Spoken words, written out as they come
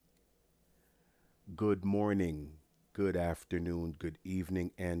Good morning, good afternoon, good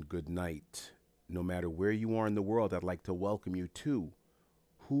evening, and good night. No matter where you are in the world, I'd like to welcome you to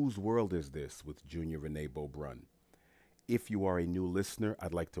Whose World Is This with Junior Renee Beaubrun. If you are a new listener,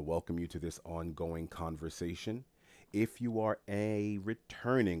 I'd like to welcome you to this ongoing conversation. If you are a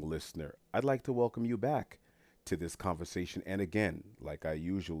returning listener, I'd like to welcome you back to this conversation. And again, like I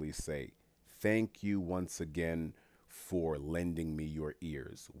usually say, thank you once again for lending me your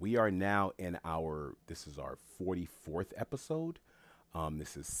ears. We are now this is our 44th episode.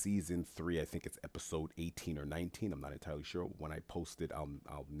 This is season three. I think it's episode 18 or 19. I'm not entirely sure. When I post it, I'll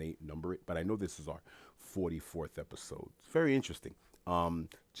number it. But I know this is our 44th episode. It's very interesting.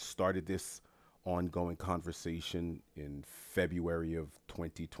 Started this ongoing conversation in February of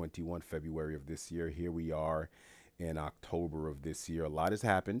 2021, February of this year. Here we are in October of this year. A lot has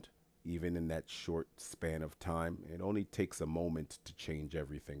happened, even in that short span of time. It only takes a moment to change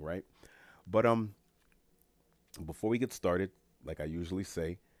everything, right? But before we get started, like I usually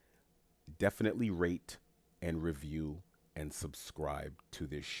say, definitely rate and review and subscribe to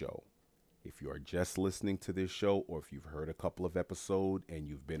this show. If you are just listening to this show, or if you've heard a couple of episodes and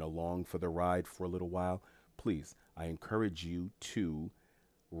you've been along for the ride for a little while, please, I encourage you to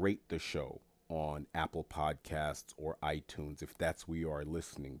rate the show on Apple Podcasts or iTunes if that's where you are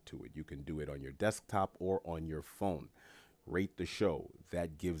listening to it. You can do it on your desktop or on your phone. Rate the show.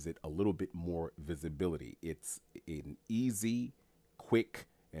 That gives it a little bit more visibility. It's an easy, quick,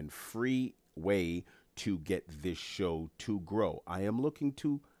 and free way to get this show to grow. I am looking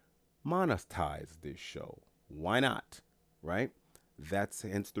to monetize this show. Why not? Right? That's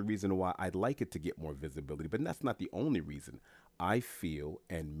hence the reason why I'd like it to get more visibility, but that's not the only reason. I feel,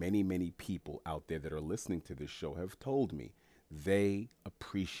 and many people out there that are listening to this show have told me, they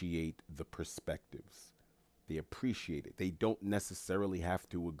appreciate the perspectives. They appreciate it. They don't necessarily have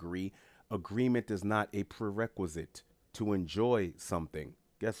to agree. Agreement is not a prerequisite to enjoy something.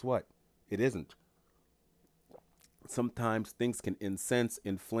 Guess what? It isn't. Sometimes things can incense,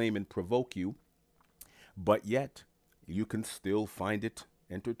 inflame, and provoke you, but yet you can still find it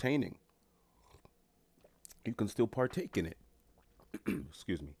entertaining. You can still partake in it.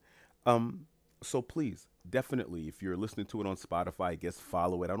 Excuse me. Um, so please, definitely, if you're listening to it on Spotify, I guess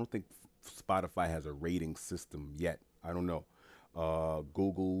follow it. I don't think Spotify has a rating system yet. I don't know.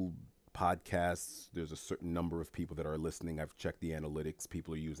 Google Podcasts, there's a certain number of people that are listening. I've checked the analytics.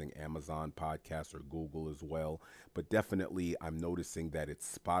 People are using Amazon Podcasts or Google as well. But definitely, I'm noticing that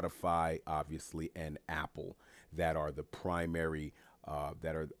it's Spotify, obviously, and Apple that are the primary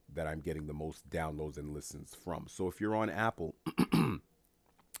that I'm getting the most downloads and listens from. So if you're on Apple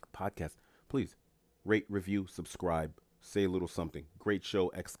Podcast, please rate, review, subscribe, say a little something. Great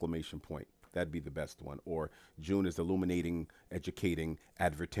show! Exclamation point. That'd be the best one. Or June is illuminating, educating,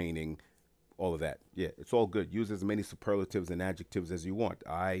 advertaining, all of that. Yeah, it's all good. Use as many superlatives and adjectives as you want.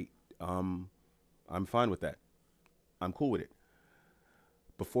 I'm fine with that. I'm cool with it.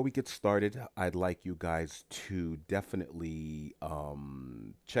 Before we get started, I'd like you guys to definitely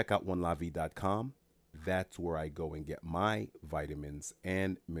check out onelavi.com. That's where I go and get my vitamins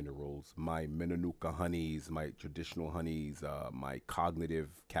and minerals, my Minanuka honeys, my traditional honeys, my cognitive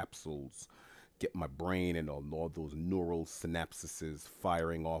capsules, get my brain and all those neural synapses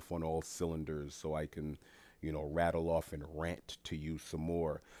firing off on all cylinders so I can, rattle off and rant to you some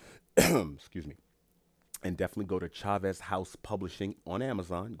more. Excuse me. And definitely go to Chavez House Publishing on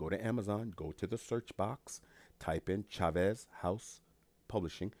Amazon. Go to Amazon, go to the search box, type in Chavez House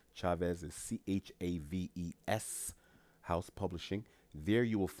Publishing. Chavez is Chaves House Publishing. There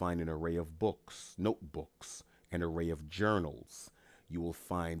you will find an array of books, notebooks, an array of journals. You will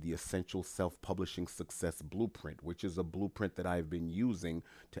find the Essential Self Publishing Success Blueprint, which is a blueprint that I've been using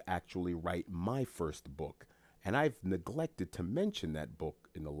to actually write my first book. And I've neglected to mention that book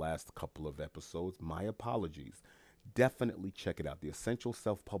in the last couple of episodes. My apologies. Definitely check it out. The Essential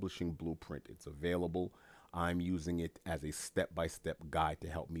Self Publishing Blueprint. It's available. I'm using it as a step by step guide to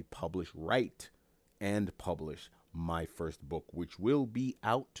help me write, and publish my first book, which will be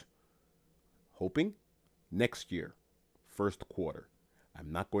out, hoping, next year, first quarter.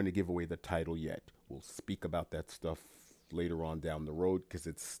 I'm not going to give away the title yet. We'll speak about that stuff later on down the road because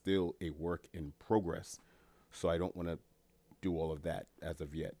it's still a work in progress. So I don't want to do all of that as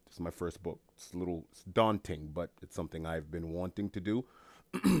of yet. It's my first book. It's daunting, but it's something I've been wanting to do,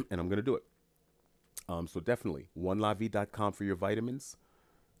 and I'm going to do it. So definitely, onelavi.com for your vitamins,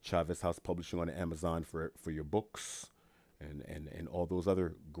 Chavez House Publishing on Amazon for your books, and all those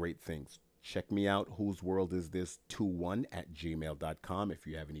other great things. Check me out, whose world is this 21 at gmail.com if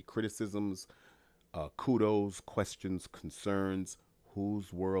you have any criticisms, kudos, questions, concerns.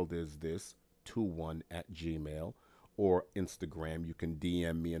 Whose world is this 2021@gmail, or Instagram. You can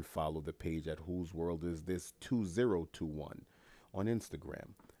DM me and follow the page at Whose World Is This 2021 on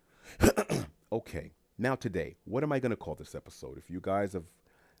Instagram. Okay, now today, what am I going to call this episode? If you guys have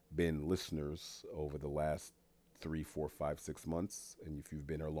been listeners over the last 3, 4, 5, 6 months, and if you've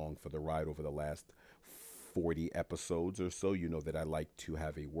been along for the ride over the last 40 episodes or so, you know that I like to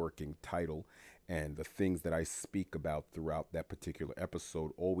have a working title, and the things that I speak about throughout that particular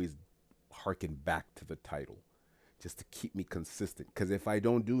episode always harken back to the title just to keep me consistent. Because if I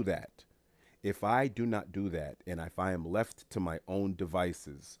don't do that, if I do not do that, and if I am left to my own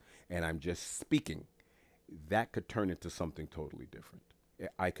devices and I'm just speaking, that could turn into something totally different.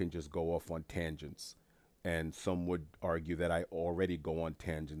 I can just go off on tangents, and some would argue that I already go on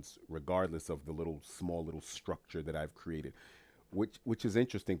tangents regardless of the small little structure that I've created, which is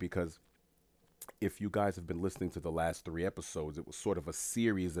interesting because if you guys have been listening to the last 3 episodes, it was sort of a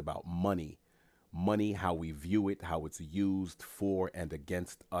series about money, how we view it, how it's used for and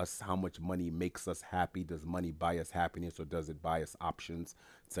against us, how much money makes us happy. Does money buy us happiness, or does it buy us options,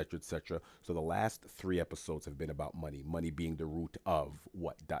 etc., etc.? So the last 3 episodes have been about money being the root of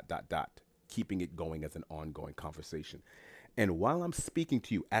what, keeping it going as an ongoing conversation. And while I'm speaking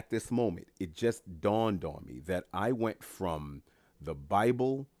to you at this moment, it just dawned on me that I went from the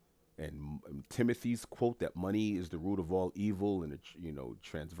Bible and Timothy's quote that money is the root of all evil, and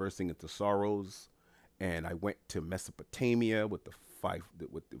transversing into sorrows. And I went to Mesopotamia with the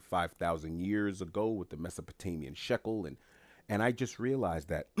 5,000 years ago with the Mesopotamian shekel, and I just realized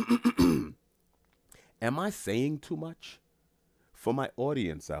that am I saying too much for my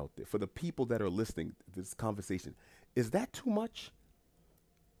audience out there, for the people that are listening to this conversation? Is that too much?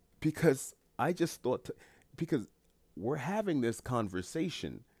 Because I just thought, because we're having this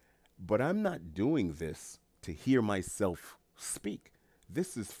conversation, but I'm not doing this to hear myself speak.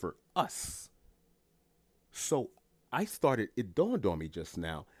 This is for us. So it dawned on me just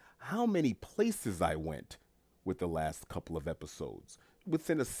now how many places I went with the last couple of episodes.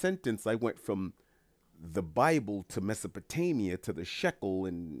 Within a sentence, I went from the Bible to Mesopotamia to the shekel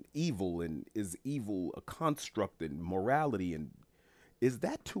and evil, and is evil a construct, and morality, and is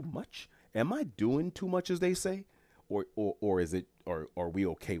that too much? Am I doing too much, as they say? Or is it, or are we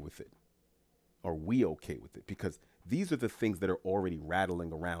okay with it? Are we okay with it? Because these are the things that are already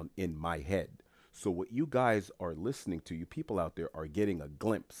rattling around in my head. So what you guys are listening to, you people out there, are getting a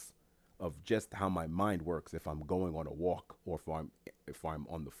glimpse of just how my mind works if I'm going on a walk, or if I'm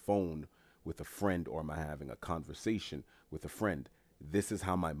on the phone with a friend, or am I having a conversation with a friend. This is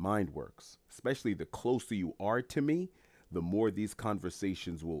how my mind works. Especially the closer you are to me, the more these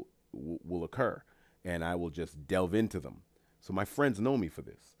conversations will occur, and I will just delve into them. So my friends know me for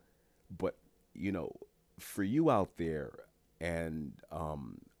this. But for you out there, and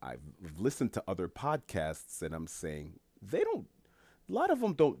I've listened to other podcasts, and I'm saying a lot of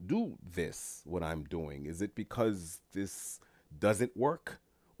them don't do this, what I'm doing. Is it because this doesn't work?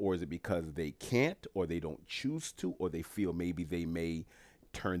 Or is it because they can't, or they don't choose to, or they feel maybe they may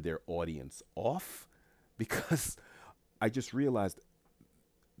turn their audience off? Because I just realized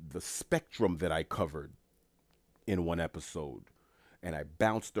the spectrum that I covered in one episode, and I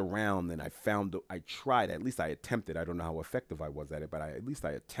bounced around, and I tried, at least I attempted. I don't know how effective I was at it, but at least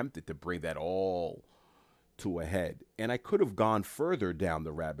I attempted to bring that all to a head. And I could have gone further down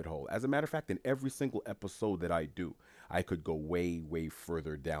the rabbit hole. As a matter of fact, in every single episode that I do, I could go way, way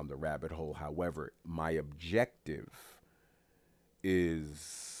further down the rabbit hole. However, my objective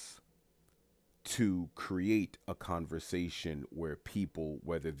is to create a conversation where people,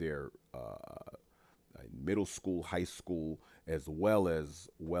 whether they're middle school, high school, as well as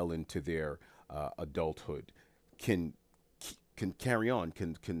well into their adulthood, can carry on,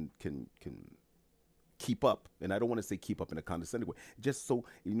 can keep up. And I don't want to say keep up in a condescending way. Just so,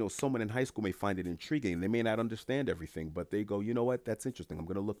 someone in high school may find it intriguing. They may not understand everything, but they go, you know what, that's interesting. I'm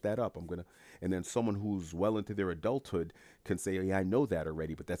going to look that up. And then someone who's well into their adulthood can say, yeah, I know that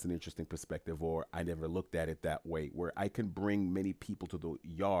already, but that's an interesting perspective, or I never looked at it that way, where I can bring many people to the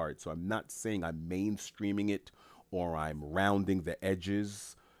yard. So I'm not saying I'm mainstreaming it or I'm rounding the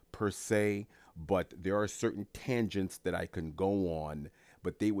edges per se, but there are certain tangents that I can go on,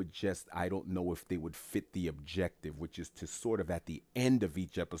 but they would just, I don't know if they would fit the objective, which is to sort of at the end of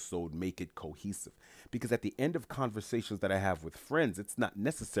each episode make it cohesive. Because at the end of conversations that I have with friends, it's not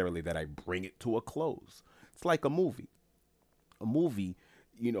necessarily that I bring it to a close. It's like a movie. A movie,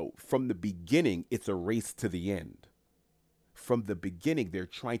 from the beginning, it's a race to the end. From the beginning, they're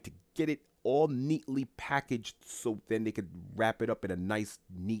trying to get it all neatly packaged so then they could wrap it up in a nice,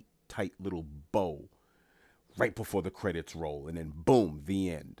 neat, tight little bow right before the credits roll, and then boom, the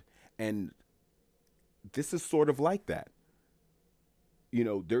end. And this is sort of like that.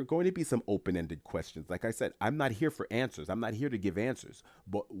 There are going to be some open-ended questions. Like I said, I'm not here for answers. I'm not here to give answers.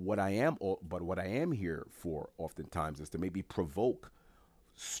 But what I am here for oftentimes is to maybe provoke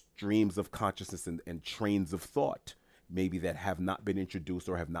streams of consciousness and trains of thought, maybe that have not been introduced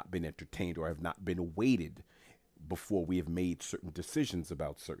or have not been entertained or have not been weighted before we have made certain decisions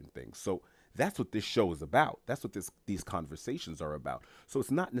about certain things. So that's what this show is about. That's what these conversations are about. So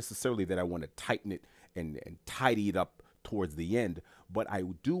it's not necessarily that I want to tighten it and tidy it up towards the end, but I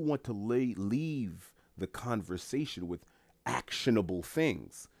do want to leave the conversation with actionable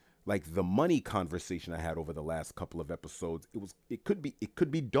things. Like the money conversation I had over the last couple of episodes, it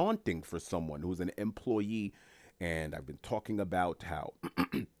could be daunting for someone who's an employee, and I've been talking about how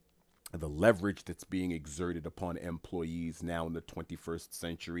the leverage that's being exerted upon employees now in the 21st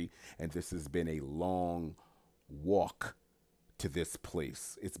century. And this has been a long walk to this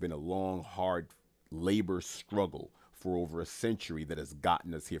place. It's been a long, hard labor struggle for over a century that has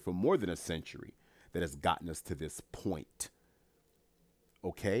gotten us here, for more than a century, that has gotten us to this point.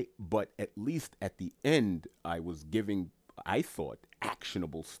 Okay. But at least at the end, I was giving, I thought,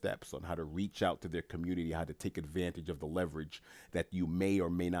 actionable steps on how to reach out to their community, how to take advantage of the leverage that you may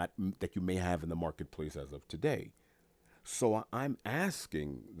or may not, that you may have in the marketplace as of today. So I'm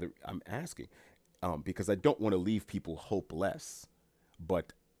asking, because I don't want to leave people hopeless,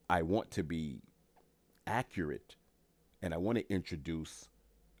 but I want to be accurate, and I want to introduce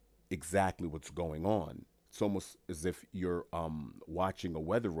exactly what's going on. It's almost as if you're watching a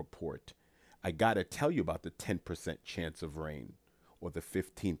weather report. I got to tell you about the 10% chance of rain or the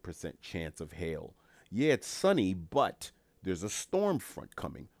 15% chance of hail. Yeah, it's sunny, but there's a storm front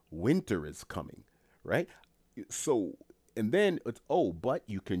coming. Winter is coming, right? So, and then it's, oh, but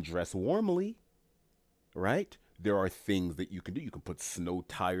you can dress warmly, right? There are things that you can do. You can put snow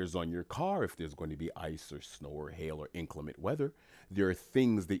tires on your car if there's going to be ice or snow or hail or inclement weather. There are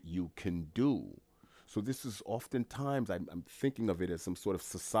things that you can do. So this is oftentimes, I'm thinking of it as some sort of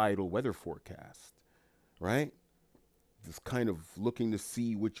societal weather forecast, right? Just kind of looking to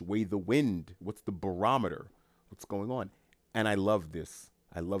see which way the wind, what's the barometer, what's going on. And I love this.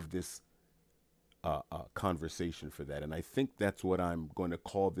 I love this conversation for that. And I think that's what I'm going to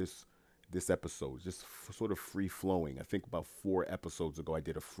call this episode, just sort of free flowing. I think about 4 episodes ago, I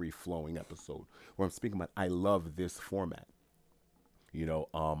did a free flowing episode where I'm speaking about, I love this format. You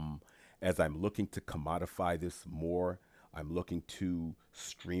know, as I'm looking to commodify this more, I'm looking to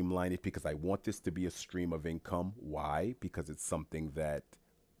streamline it because I want this to be a stream of income. Why? Because it's something that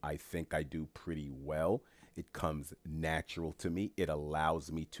I think I do pretty well. It comes natural to me. It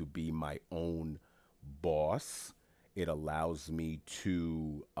allows me to be my own boss. It allows me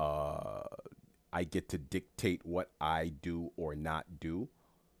to, I get to dictate what I do or not do.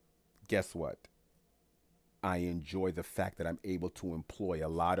 Guess what? I enjoy the fact that I'm able to employ a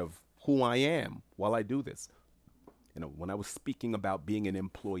lot of who I am while I do this. When I was speaking about being an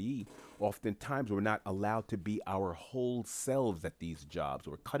employee, oftentimes we're not allowed to be our whole selves at these jobs.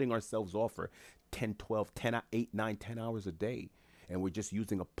 We're cutting ourselves off for 10, 12, 10, 8, 9, 10 hours a day. And we're just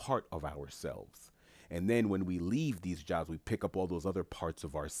using a part of ourselves. And then when we leave these jobs, we pick up all those other parts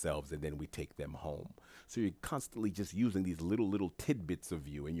of ourselves and then we take them home. So you're constantly just using these little tidbits of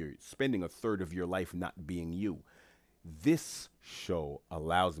you, and you're spending a third of your life not being you. This show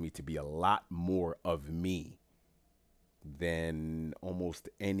allows me to be a lot more of me than almost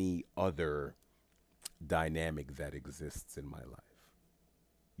any other dynamic that exists in my life.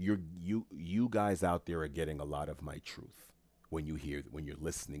 You guys out there are getting a lot of my truth when you're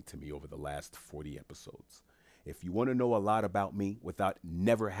listening to me over the last 40 episodes. If you want to know a lot about me without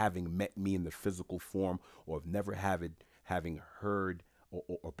never having met me in the physical form, or never having heard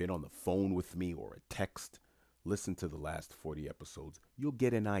or been on the phone with me or a text, listen to the last 40 episodes. You'll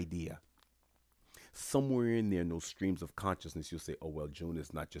get an idea. Somewhere in there, in those streams of consciousness, you'll say, oh, well, June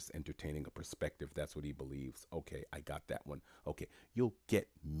is not just entertaining a perspective. That's what he believes. Okay, I got that one. Okay, you'll get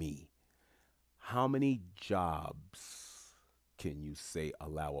me. How many jobs can you say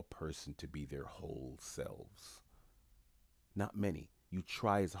allow a person to be their whole selves? Not many. You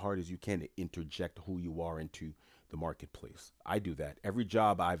try as hard as you can to interject who you are into the marketplace. I do that. Every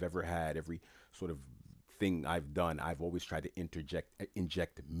job I've ever had, every sort of thing I've done, I've always tried to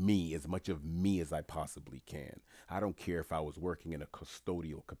inject me, as much of me as I possibly can. I don't care if I was working in a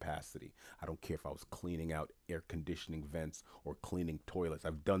custodial capacity. I don't care if I was cleaning out air conditioning vents or cleaning toilets.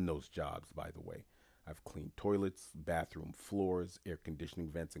 I've done those jobs, by the way. I've cleaned toilets, bathroom floors, air conditioning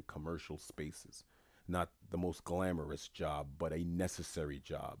vents, and commercial spaces. Not the most glamorous job, but a necessary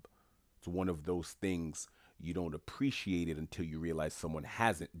job. It's one of those things you don't appreciate it until you realize someone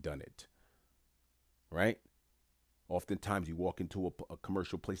hasn't done it. right? Oftentimes you walk into a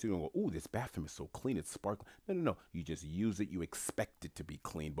commercial place, you don't go, "Ooh, this bathroom is so clean, it's sparkling." No, no, no. You just use it. You expect it to be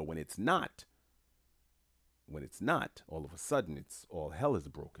clean, but when it's not, all of a sudden, it's all hell is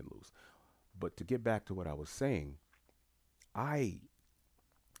broken loose. But to get back to what I was saying, I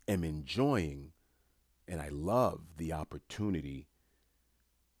am enjoying and I love the opportunity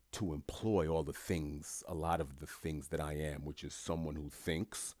to employ all the things, a lot of the things that I am, which is someone who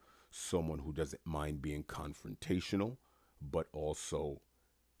thinks, someone who doesn't mind being confrontational, but also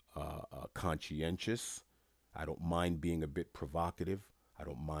conscientious. I don't mind being a bit provocative. I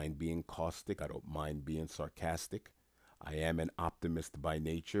don't mind being caustic. I don't mind being sarcastic. I am an optimist by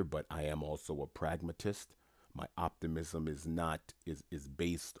nature, but I am also a pragmatist. My optimism is not is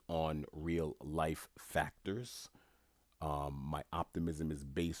based on real life factors. My optimism is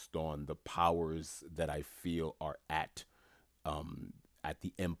based on the powers that I feel are at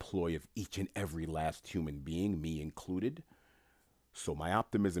the employ of each and every last human being, me included. So my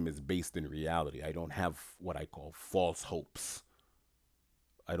optimism is based in reality. I don't have what I call false hopes.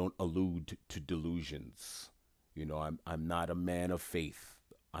 I don't allude to delusions. I'm not a man of faith.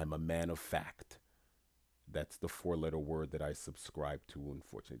 I'm a man of fact. That's the four-letter word that I subscribe to,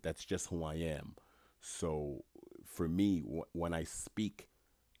 unfortunately. That's just who I am. So for me, when I speak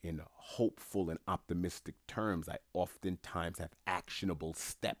in hopeful and optimistic terms, I oftentimes have actionable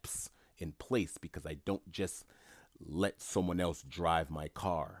steps in place because I don't just let someone else drive my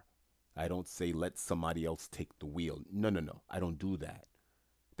car. I don't say let somebody else take the wheel. No, no, no. I don't do that.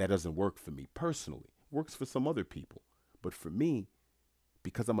 That doesn't work for me personally. It works for some other people. But for me,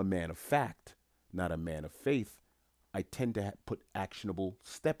 because I'm a man of fact, not a man of faith, I tend to put actionable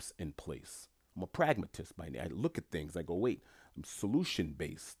steps in place. I'm a pragmatist by now. I look at things. I go, wait, I'm solution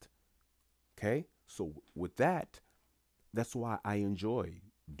based. Okay? So with that, that's why I enjoy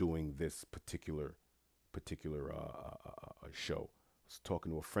doing this particular show. I was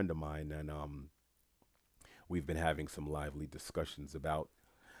talking to a friend of mine, and we've been having some lively discussions about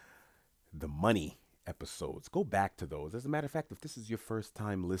the money episodes. Go back to those. As a matter of fact, if this is your first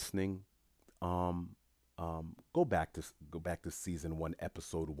time listening, um, go back to season one,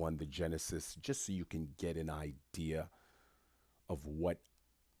 episode one, the Genesis, just so you can get an idea of what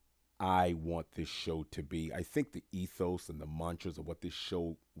I want this show to be. I think the ethos and the mantras of what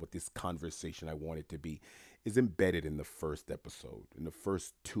this conversation I want it to be, is embedded in the first episode, in the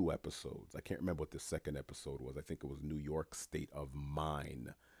first two episodes. I can't remember what the second episode was. I think it was New York State of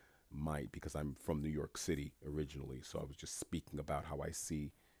Mind, because I'm from New York City originally. So I was just speaking about how I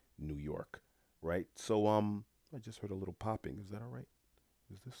see New York, right? So I just heard a little popping. Is that all right?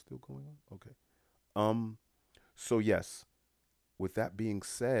 Is this still going on? Okay. Um, so yes, with that being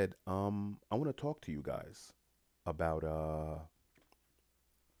said, I want to talk to you guys about about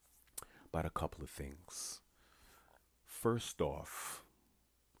a couple of things. First off,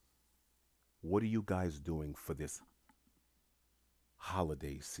 what are you guys doing for this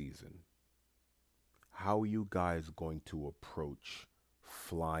holiday season? How are you guys going to approach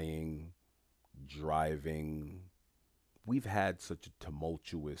flying, driving? We've had such a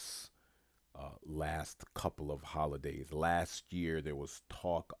tumultuous last couple of holidays. Last year, there was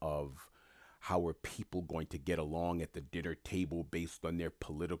talk of how are people going to get along at the dinner table based on their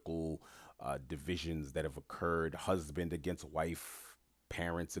political divisions that have occurred, husband against wife,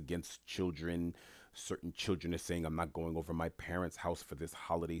 parents against children. Certain children are saying, I'm not going over my parents' house for this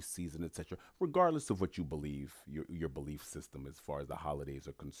holiday season, etc. Regardless of what you believe, your belief system as far as the holidays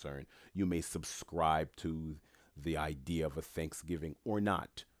are concerned, you may subscribe to the idea of a Thanksgiving or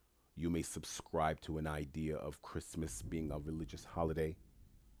not. You may subscribe to an idea of Christmas being a religious holiday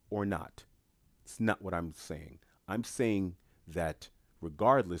or not. It's not what I'm saying. I'm saying that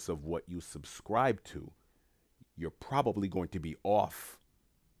regardless of what you subscribe to, you're probably going to be off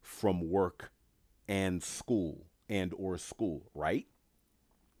from work and school, right?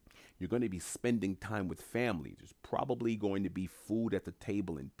 You're going to be spending time with family. There's probably going to be food at the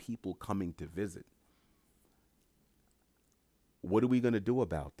table and people coming to visit. What are we going to do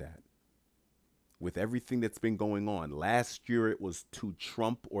about that? With everything that's been going on. Last year it was to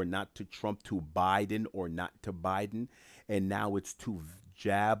Trump or not to Trump, to Biden or not to Biden, and now it's to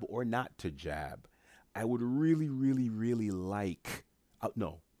jab or not to jab. I would really, really, really like,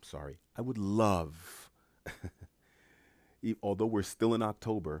 no, sorry, I would love, although we're still in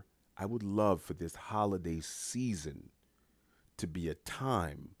October, I would love for this holiday season to be a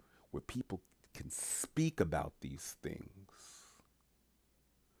time where people can speak about these things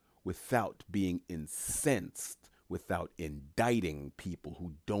without being incensed, without indicting people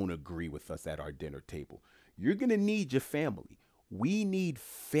who don't agree with us at our dinner table. You're going to need your family. We need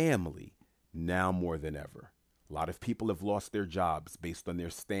family now more than ever. A lot of people have lost their jobs based on their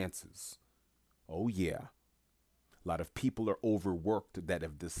stances. Oh, yeah. A lot of people are overworked that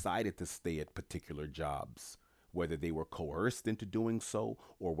have decided to stay at particular jobs, whether they were coerced into doing so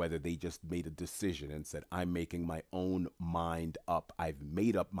or whether they just made a decision and said, I'm making my own mind up. I've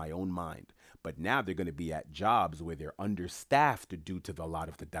made up my own mind. But now they're going to be at jobs where they're understaffed due to a lot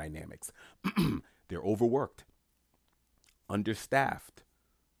of the dynamics. They're overworked, understaffed,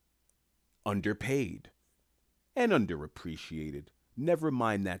 underpaid, and underappreciated. Never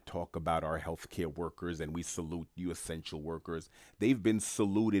mind that talk about our healthcare workers and we salute you essential workers. They've been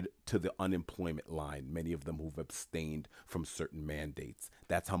saluted to the unemployment line, many of them who've abstained from certain mandates.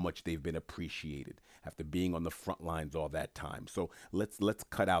 That's how much they've been appreciated after being on the front lines all that time. So let's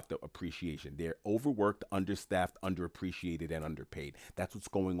cut out the appreciation. They're overworked, understaffed, underappreciated, and underpaid. That's what's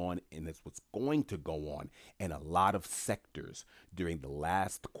going on, and that's what's going to go on in a lot of sectors during the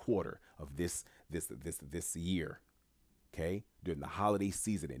last quarter of this year. Okay, during the holiday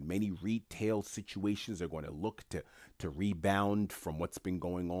season, and many retail situations are going to look to rebound from what's been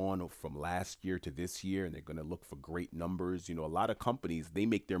going on from last year to this year, and they're going to look for great numbers. You know, a lot of companies, they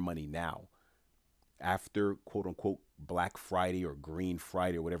make their money now after quote unquote Black Friday or Green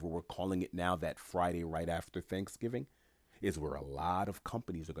Friday or whatever we're calling it now, that Friday right after Thanksgiving is where a lot of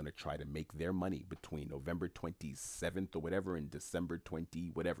companies are going to try to make their money between November 27th or whatever and December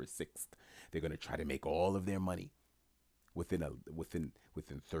 20 whatever 6th. They're going to try to make all of their money within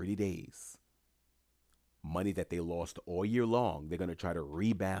 30 days. Money that they lost all year long, they're going to try to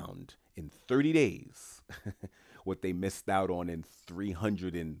rebound in 30 days. What they missed out on in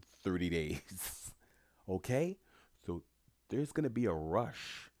 330 days. Okay? So there's going to be a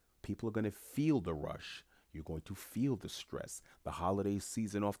rush. People are going to feel the rush. You're going to feel the stress. The holiday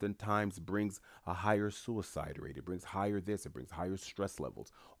season oftentimes brings a higher suicide rate. It brings higher this. It brings higher stress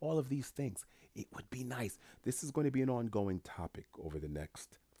levels. All of these things. It would be nice. This is going to be an ongoing topic over the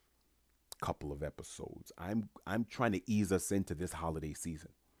next couple of episodes. I'm trying to ease us into this holiday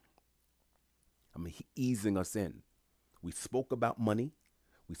season. I'm easing us in. We spoke about money.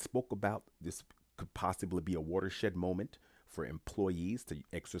 We spoke about this could possibly be a watershed moment for employees to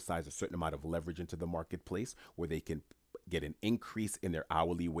exercise a certain amount of leverage into the marketplace where they can get an increase in their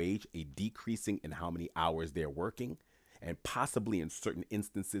hourly wage, a decreasing in how many hours they're working, and possibly in certain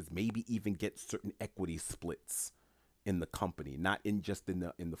instances, maybe even get certain equity splits in the company, not in just in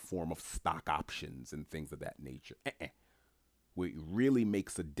the form of stock options and things of that nature. Where it really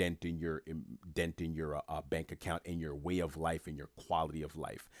makes a dent in your bank account, in your way of life, in your quality of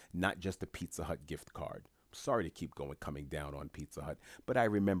life, not just a Pizza Hut gift card. Sorry to keep coming down on Pizza Hut, but I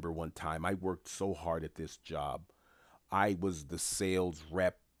remember one time I worked so hard at this job. I was the sales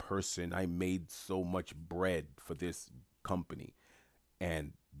rep person. I made so much bread for this company,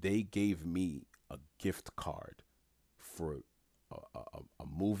 and they gave me a gift card for a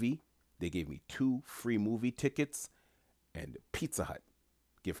movie. They gave me 2 free movie tickets and a Pizza Hut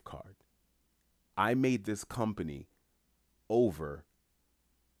gift card. I made this company over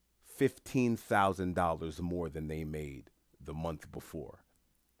 $15,000 more than they made the month before.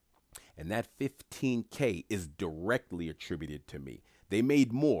 And that 15K is directly attributed to me. They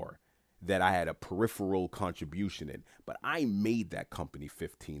made more that I had a peripheral contribution in, but I made that company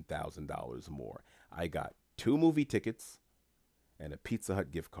 $15,000 more. I got 2 movie tickets and a Pizza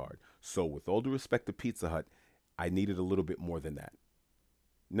Hut gift card. So with all due respect to Pizza Hut, I needed a little bit more than that.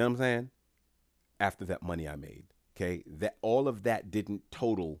 You know what I'm saying? After that money I made, okay? That all of that didn't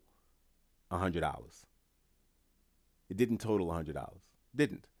total $100. It didn't total $100.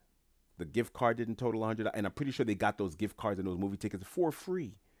 Didn't. The gift card didn't total $100, and I'm pretty sure they got those gift cards and those movie tickets for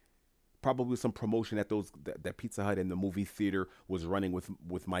free. Probably some promotion that Pizza Hut and the movie theater was running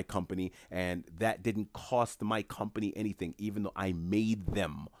with my company, and that didn't cost my company anything, even though I made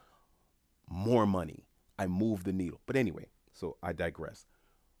them more money. I moved the needle. But anyway, so I digress.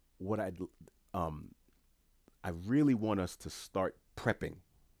 What I really want us to start prepping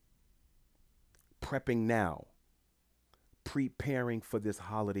now, preparing for this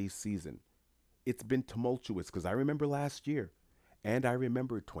holiday season. It's been tumultuous because I remember last year, and I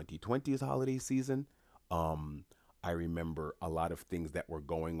remember 2020's holiday season. I remember a lot of things that were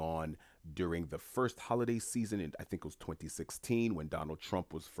going on during the first holiday season, and I think it was 2016 when Donald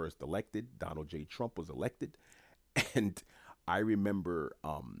Trump was first elected. Donald J. Trump was elected, and I remember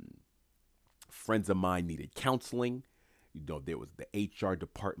friends of mine needed counseling. You know, there was the HR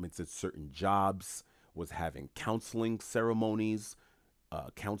departments at certain jobs was having counseling ceremonies,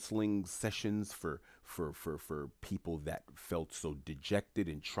 counseling sessions for people that felt so dejected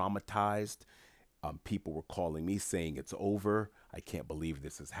and traumatized. People were calling me saying it's over. I can't believe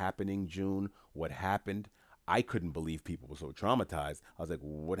this is happening, June. What happened? I couldn't believe people were so traumatized. I was like,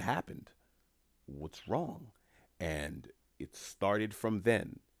 what happened? What's wrong? And it started from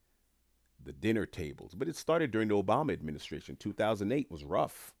then, the dinner tables. But it started during the Obama administration. 2008 was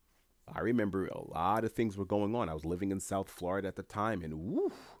rough. I remember a lot of things were going on. I was living in South Florida at the time, and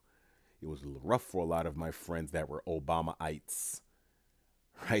woo, it was rough for a lot of my friends that were Obamaites,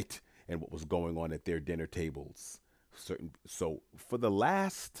 right? And what was going on at their dinner tables. So for the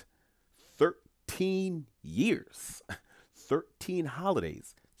last 13 years, 13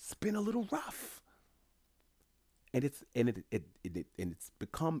 holidays, it's been a little rough. And it's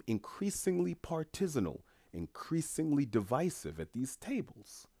become increasingly partisanal, increasingly divisive at these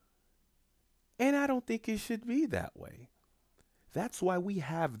tables. And I don't think it should be that way. That's why we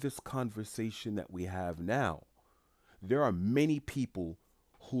have this conversation that we have now. There are many people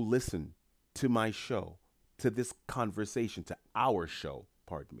who listen to my show, to this conversation, to our show,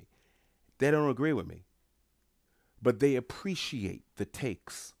 pardon me. They don't agree with me, but they appreciate the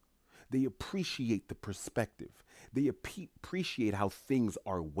takes. They appreciate the perspective. They appreciate how things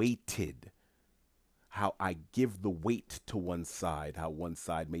are weighted, how I give the weight to one side, how one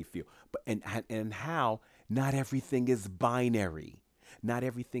side may feel, but and how not everything is binary. Not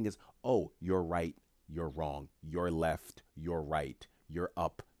everything is, oh, you're right, you're wrong, you're left, you're right, you're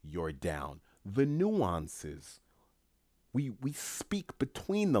up, you're down. The nuances. We speak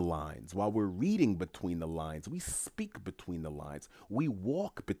between the lines while we're reading between the lines. We speak between the lines. We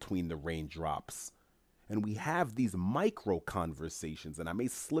walk between the raindrops. And we have these micro conversations, and I may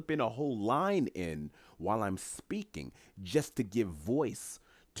slip in a whole line in while I'm speaking just to give voice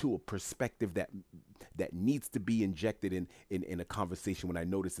to a perspective that needs to be injected in a conversation when I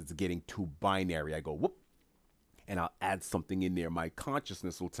notice it's getting too binary. I go, whoop, and I'll add something in there. My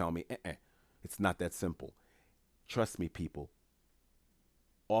consciousness will tell me, it's not that simple. Trust me, people.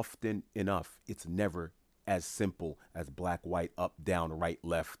 Often enough, it's never as simple as black, white, up, down, right,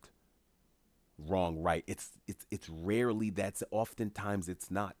 left, wrong, right. It's rarely that's. Oftentimes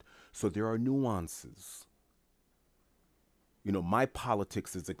it's not. So there are nuances. My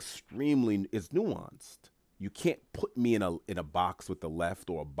politics is nuanced. You can't put me in a box with the left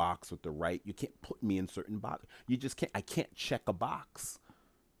or a box with the right. You can't put me in certain box. You just can't. I can't check a box.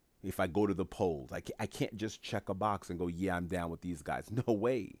 If I go to the polls, I can't just check a box and go, yeah, I'm down with these guys. No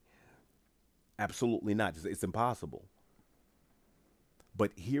way. Absolutely not. It's impossible.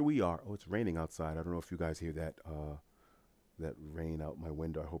 But here we are. Oh, it's raining outside. I don't know if you guys hear that rain out my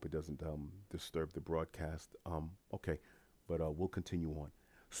window. I hope it doesn't disturb the broadcast. Okay, but we'll continue on.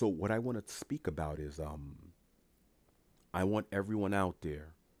 So what I want to speak about is I want everyone out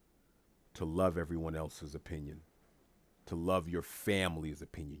there to love everyone else's opinion, to love your family's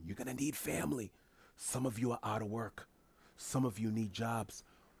opinion. You're going to need family. Some of you are out of work. Some of you need jobs.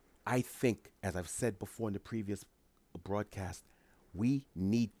 I think, as I've said before in the previous broadcast, we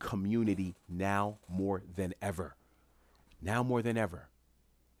need community now more than ever. Now more than ever.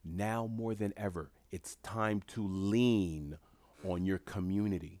 Now more than ever. It's time to lean on your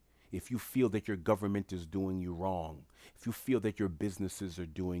community. If you feel that your government is doing you wrong, if you feel that your businesses are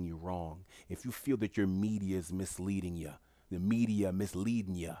doing you wrong, if you feel that your media is misleading you, the media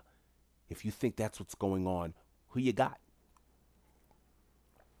misleading you, if you think that's what's going on, who you got?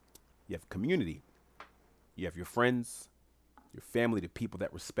 You have community. You have your friends, your family, the people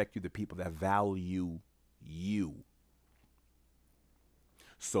that respect you, the people that value you.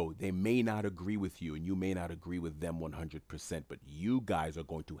 So they may not agree with you and you may not agree with them 100%, but you guys are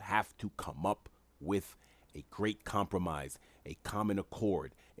going to have to come up with a great compromise, a common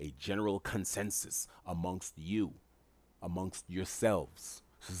accord, a general consensus amongst you, amongst yourselves.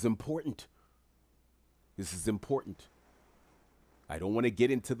 This is important. This is important. I don't want to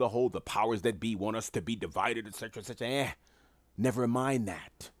get into the powers that be want us to be divided, etc., etc. Never mind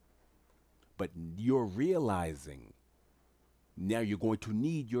that. But you're realizing now you're going to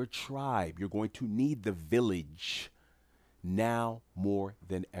need your tribe. You're going to need the village now more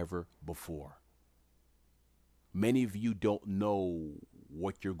than ever before. Many of you don't know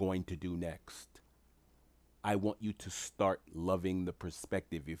what you're going to do next. I want you to start loving the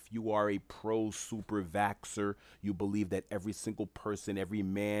perspective. If you are a pro-super vaxxer, you believe that every single person, every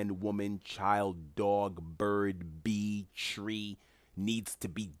man, woman, child, dog, bird, bee, tree needs to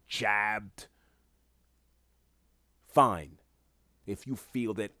be jabbed, fine. If you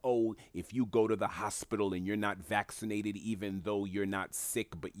feel that, if you go to the hospital and you're not vaccinated, even though you're not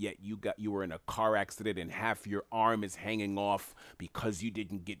sick, but yet you were in a car accident and half your arm is hanging off because you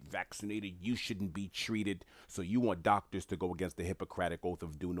didn't get vaccinated, you shouldn't be treated. So you want doctors to go against the Hippocratic oath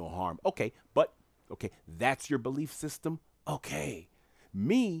of do no harm. Okay, but Okay, that's your belief system. Okay.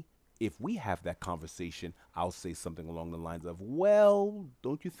 Me, if we have that conversation, I'll say something along the lines of, well,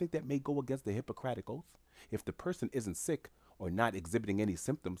 don't you think that may go against the Hippocratic Oath? If the person isn't sick or not exhibiting any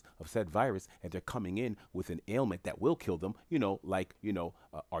symptoms of said virus and they're coming in with an ailment that will kill them, like,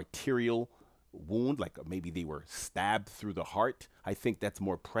 arterial wound, like maybe they were stabbed through the heart, I think that's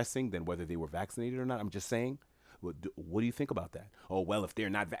more pressing than whether they were vaccinated or not. I'm just saying. What do you think about that? Oh, well, if they're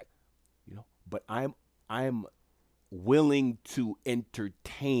not but I'm willing to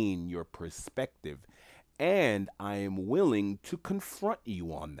entertain your perspective, and I am willing to confront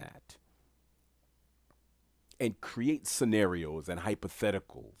you on that and create scenarios and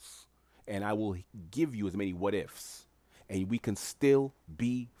hypotheticals, and I will give you as many what ifs, and we can still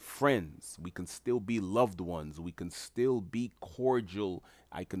be friends, we can still be loved ones, we can still be cordial.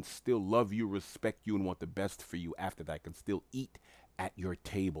 I can still love you, respect you, and want the best for you after that. I can still eat at your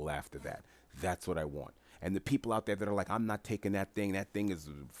table after that. That's what I want. And the people out there that are like, I'm not taking that thing. That thing is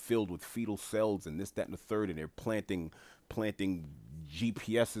filled with fetal cells and this, that, and the third, and they're planting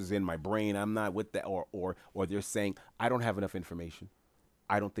GPSs in my brain. I'm not with that. Or they're saying, I don't have enough information.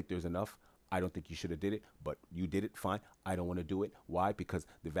 I don't think there's enough. I don't think you should have did it, but you did it. Fine. I don't want to do it. Why? Because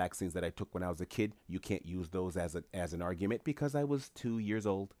the vaccines that I took when I was a kid, you can't use those as an argument because I was 2 years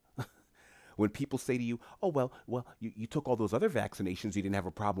old. When people say to you, oh, well, you took all those other vaccinations, you didn't have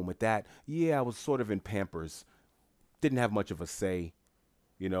a problem with that. Yeah, I was sort of in Pampers. Didn't have much of a say,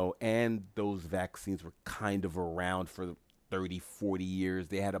 and those vaccines were kind of around for 30, 40 years.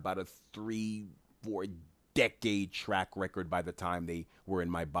 They had about a 3-4 decade track record by the time they were in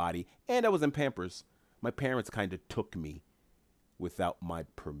my body. And I was in Pampers. My parents kind of took me without my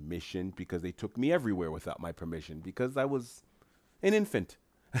permission because they took me everywhere without my permission because I was an infant.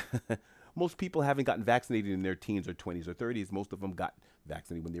 Most people haven't gotten vaccinated in their teens or 20s or 30s. Most of them got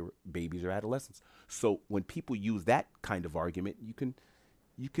vaccinated when they were babies or adolescents. So when people use that kind of argument, you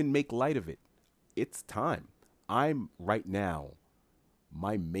can make light of it. It's time. I'm right now,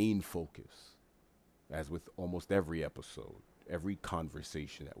 my main focus, as with almost every episode, every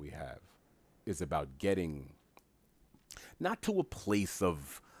conversation that we have, is about getting not to a place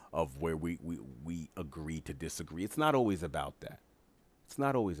of where we agree to disagree. It's not always about that. It's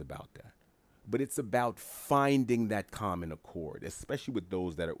not always about that. But it's about finding that common accord, especially with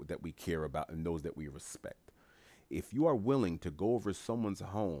those that we care about and those that we respect. If you are willing to go over someone's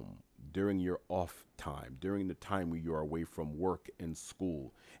home during your off time, during the time where you are away from work and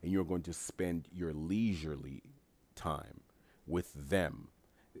school, and you're going to spend your leisurely time with them,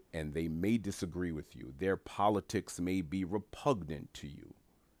 and they may disagree with you, their politics may be repugnant to you,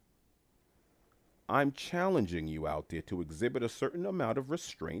 I'm challenging you out there to exhibit a certain amount of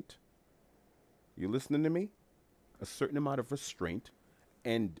restraint. You listening to me? A certain amount of restraint,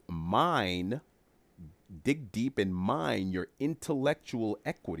 and dig deep and mine your intellectual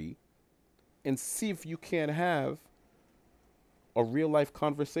equity and see if you can't have a real life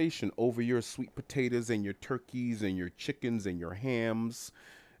conversation over your sweet potatoes and your turkeys and your chickens and your hams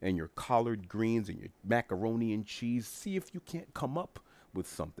and your collard greens and your macaroni and cheese. See if you can't come up with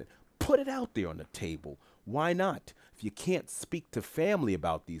something. Put it out there on the table. Why not? If you can't speak to family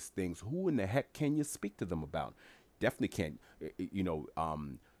about these things, who in the heck can you speak to them about? Definitely can't.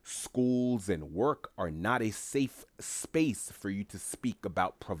 Schools and work are not a safe space for you to speak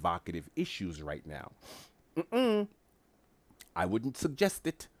about provocative issues right now. I wouldn't suggest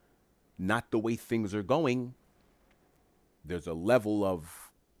it. Not the way things are going. There's a level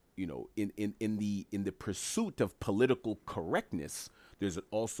of, in the pursuit of political correctness, there's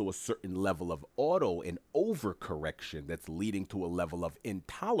also a certain level of auto and overcorrection that's leading to a level of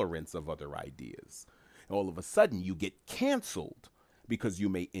intolerance of other ideas. And all of a sudden, you get canceled because you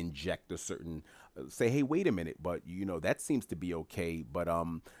may inject a certain, say, hey, wait a minute, but that seems to be okay, but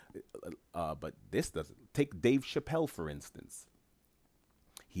this doesn't. Take Dave Chappelle, for instance.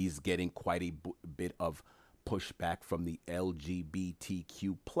 He's getting quite a bit of pushback from the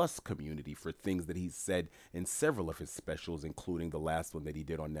LGBTQ plus community for things that he's said in several of his specials, including the last one that he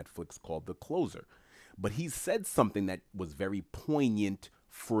did on Netflix called The Closer. But he said something that was very poignant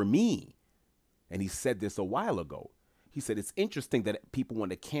for me. And he said this a while ago. He said, it's interesting that people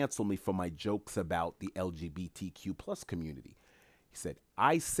want to cancel me for my jokes about the LGBTQ plus community. He said,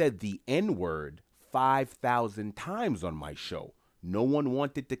 I said the N-word 5,000 times on my show. No one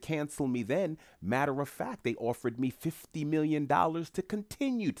wanted to cancel me then. Matter of fact, they offered me $50 million to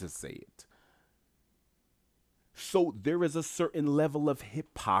continue to say it. So there is a certain level of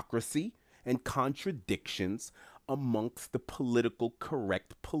hypocrisy and contradictions amongst the political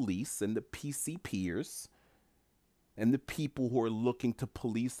correct police and the PCPers and the people who are looking to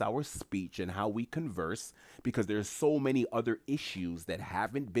police our speech and how we converse, because there's so many other issues that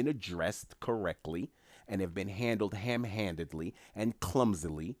haven't been addressed correctly and have been handled ham-handedly and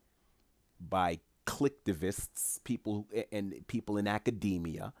clumsily by clicktivists, people and people in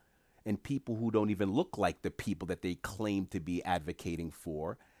academia, and people who don't even look like the people that they claim to be advocating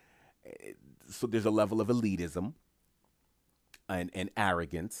for. So there's a level of elitism and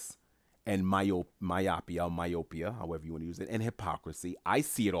arrogance and myopia, however you want to use it, and hypocrisy. I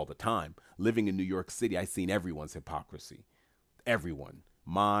see it all the time. Living in New York City, I've seen everyone's hypocrisy. Everyone.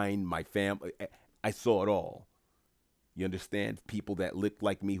 Mine, my family. I saw it all. You understand? People that looked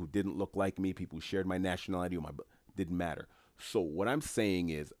like me, who didn't look like me, people who shared my nationality, or didn't matter. So what I'm saying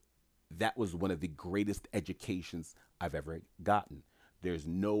is that was one of the greatest educations I've ever gotten. There's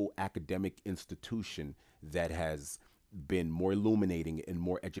no academic institution that has been more illuminating and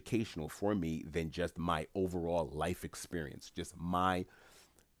more educational for me than just my overall life experience, just my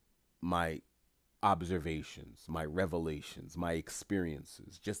observations, my revelations, my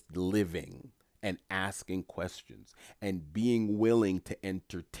experiences, just living and asking questions and being willing to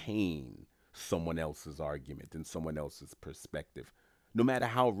entertain someone else's argument and someone else's perspective, no matter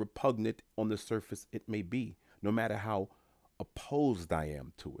how repugnant on the surface it may be, no matter how opposed I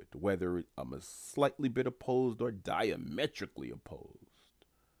am to it, whether I'm a slightly bit opposed or diametrically opposed.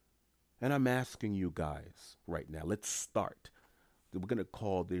 And I'm asking you guys right now, let's start. We're going to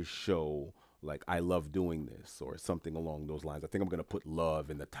call this show like I Love Doing This or something along those lines. I think I'm going to put love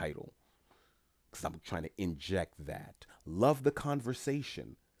in the title because I'm trying to inject that. Love the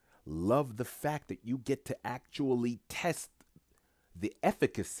conversation. Love the fact that you get to actually test the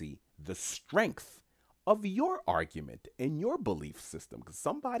efficacy, the strength of your argument and your belief system. Because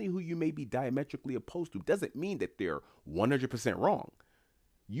somebody who you may be diametrically opposed to doesn't mean that they're 100% wrong.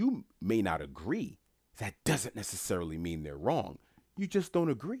 You may not agree. That doesn't necessarily mean they're wrong. You just don't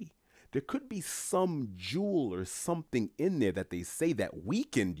agree. There could be some jewel or something in there that they say that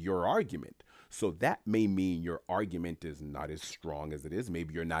weakened your argument. So that may mean your argument is not as strong as it is.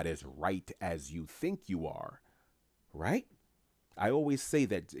 Maybe you're not as right as you think you are, right? I always say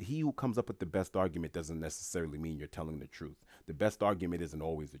that he who comes up with the best argument doesn't necessarily mean you're telling the truth. The best argument isn't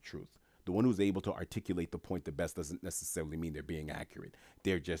always the truth. The one who's able to articulate the point the best doesn't necessarily mean they're being accurate.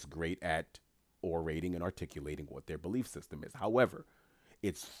 They're just great at orating and articulating what their belief system is. However,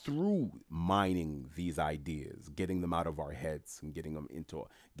 it's through mining these ideas, getting them out of our heads and getting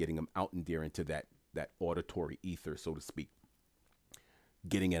them out and there into that auditory ether, so to speak.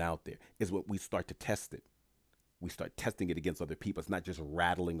 Getting it out there is what we start to test it. We start testing it against other people. It's not just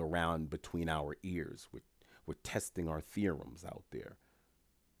rattling around between our ears. We're testing our theorems out there,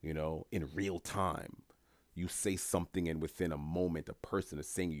 in real time. You say something and within a moment, a person is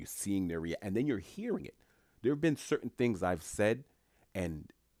saying, you're seeing their reaction, and then you're hearing it. There have been certain things I've said,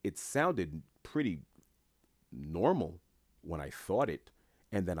 and it sounded pretty normal when I thought it,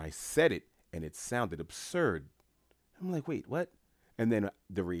 and then I said it, and it sounded absurd. I'm like, wait, what? And then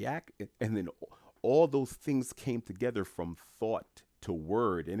and then all those things came together from thought to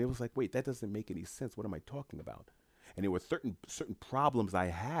word, and it was like, wait, that doesn't make any sense. What am I talking about? And there were certain problems I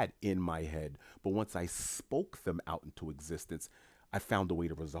had in my head, but once I spoke them out into existence, I found a way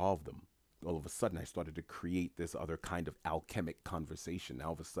to resolve them. All of a sudden, I started to create this other kind of alchemic conversation. Now,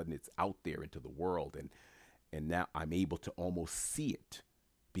 all of a sudden, it's out there into the world, and now I'm able to almost see it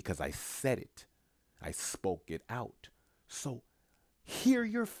because I said it. I spoke it out. So hear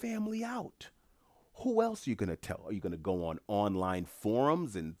your family out. Who else are you going to tell? Are you going to go on online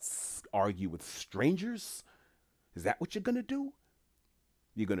forums and argue with strangers? Is that what you're going to do?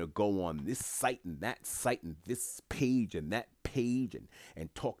 You're going to go on this site and this page and that page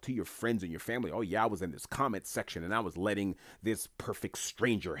and talk to your friends and your family. Oh, yeah, I was in this comment section and I was letting this perfect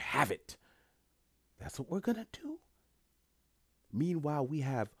stranger have it. That's what we're going to do. Meanwhile, we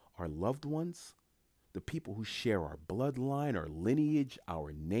have our loved ones, the people who share our bloodline, our lineage,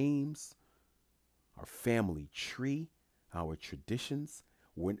 our names, our family tree, our traditions.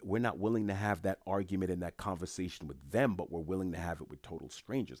 We're not willing to have that argument and that conversation with them, but we're willing to have it with total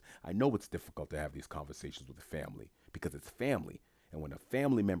strangers. I know it's difficult to have these conversations with the family because it's family. And when a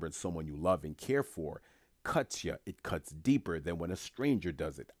family member and someone you love and care for cuts you, it cuts deeper than when a stranger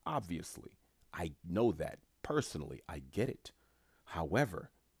does it. Obviously, I know that personally. I get it.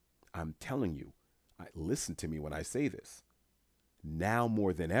 However, I'm telling you, listen to me when I say this. Now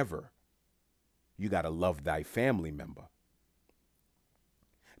more than ever, you got to love thy family member.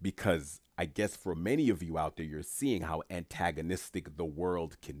 Because I guess for many of you out there, you're seeing how antagonistic the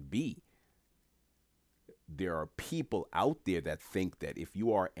world can be. There are people out there that think that if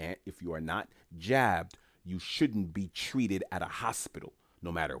you are not jabbed, you shouldn't be treated at a hospital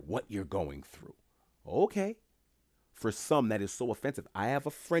no matter what you're going through. Okay. For some, that is so offensive. I have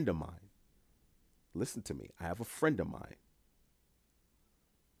a friend of mine. Listen to me. I have a friend of mine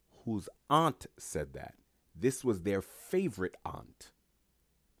whose aunt said that. This was their favorite aunt.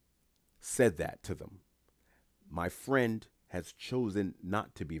 Said that to them. My friend has chosen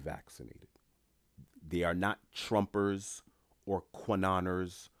not to be vaccinated. They are not Trumpers or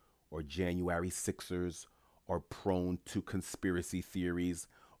Quanoners or January Sixers or prone to conspiracy theories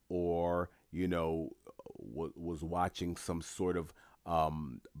or, was watching some sort of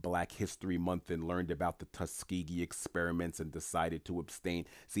Black History Month and learned about the Tuskegee experiments and decided to abstain.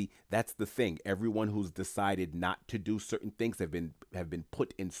 See, that's the thing. Everyone who's decided not to do certain things have been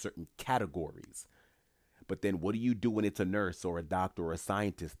put in certain categories. But then what do you do when it's a nurse or a doctor or a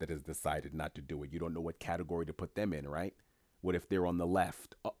scientist that has decided not to do it? You don't know what category to put them in, right? What if they're on the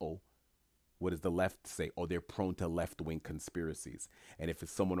left? Uh-oh. What does the left say? Oh, they're prone to left-wing conspiracies. And if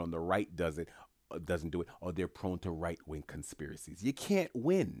it's someone on the right doesn't do it, oh, they're prone to right-wing conspiracies. You can't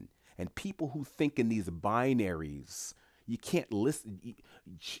win. And people who think in these binaries, you can't listen.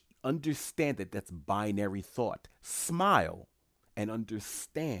 Understand that that's binary thought. Smile and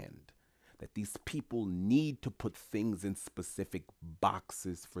understand that these people need to put things in specific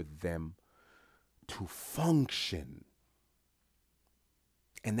boxes for them to function.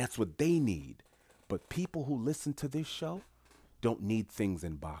 And that's what they need. But people who listen to this show don't need things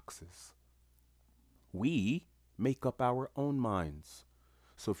in boxes. We make up our own minds.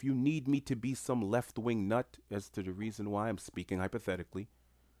 So if you need me to be some left-wing nut as to the reason why I'm speaking hypothetically,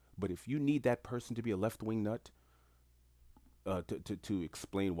 but if you need that person to be a left-wing nut, to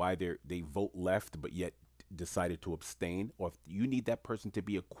explain why they vote left but yet decided to abstain, or if you need that person to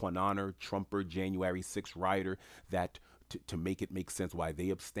be a Quanoner, Trumper, January 6th rioter that to make it make sense why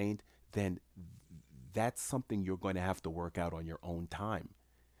they abstained, then that's something you're going to have to work out on your own time,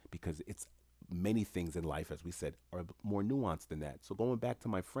 because it's many things in life, as we said, are more nuanced than that. So going back to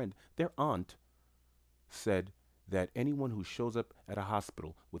my friend, their aunt said that anyone who shows up at a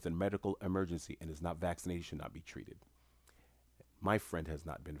hospital with a medical emergency and is not vaccinated should not be treated. My friend has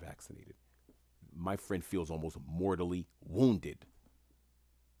not been vaccinated. My friend feels almost mortally wounded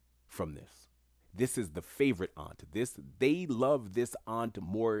from this. This is the favorite aunt. They love this aunt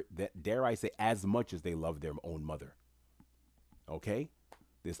more, that dare I say, as much as they love their own mother. Okay?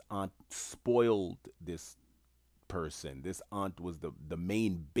 This aunt spoiled this person. This aunt was the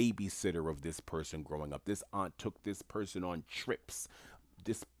main babysitter of this person growing up. This aunt took this person on trips.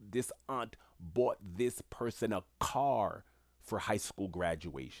 This aunt bought this person a car for high school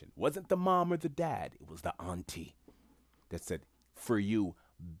graduation. Wasn't the mom or the dad. It was the auntie that said, for you,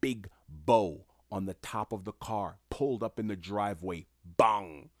 big bow on the top of the car, pulled up in the driveway,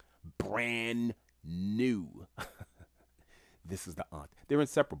 bang, brand new. This is the aunt. They're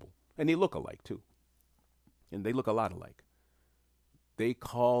inseparable. And they look alike, too. And they look a lot alike. They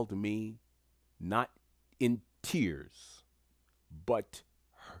called me not in tears, but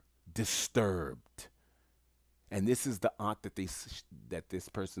disturbed. And this is the aunt that this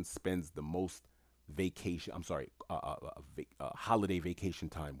person spends the most holiday vacation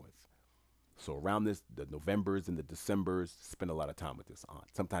time with. So around the Novembers and the Decembers, spend a lot of time with this aunt.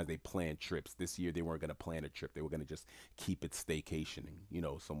 Sometimes they plan trips. This year they weren't going to plan a trip. They were going to just keep it staycationing,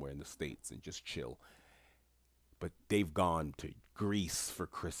 somewhere in the States and just chill. But they've gone to Greece for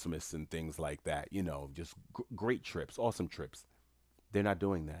Christmas and things like that, just great trips, awesome trips. They're not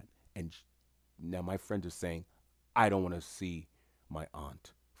doing that. And now my friend is saying, I don't want to see my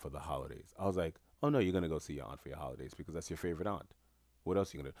aunt for the holidays. I was like, oh no, you're going to go see your aunt for your holidays because that's your favorite aunt. What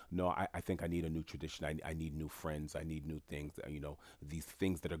else are you going to do? No, I think I need a new tradition. I need new friends. I need new things. These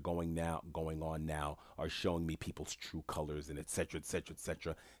things that are going on now are showing me people's true colors and et cetera, et cetera, et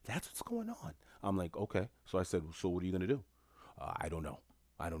cetera. That's what's going on. I'm like, okay. So I said, so what are you going to do? I don't know.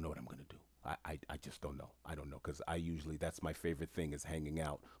 I don't know what I'm going to do. I just don't know. I don't know, because that's my favorite thing, is hanging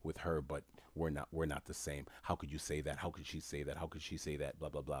out with her, but we're not the same. How could you say that? How could she say that? How could she say that? Blah,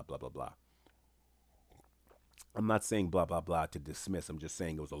 blah, blah, blah, blah, blah. I'm not saying blah, blah, blah to dismiss. I'm just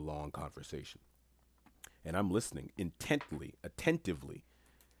saying it was a long conversation. And I'm listening attentively.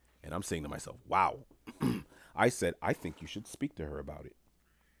 And I'm saying to myself, wow. I said, I think you should speak to her about it.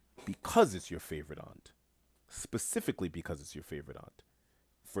 Because it's your favorite aunt. Specifically because it's your favorite aunt.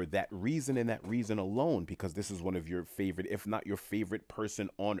 For that reason and that reason alone, because this is one of your favorite, if not your favorite person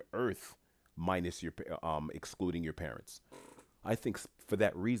on earth, minus excluding your parents. I think for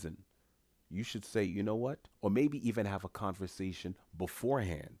that reason, you should say, you know what? Or maybe even have a conversation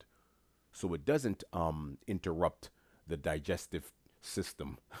beforehand so it doesn't interrupt the digestive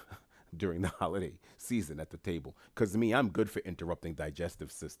system, during the holiday season at the table. Because me, I'm good for interrupting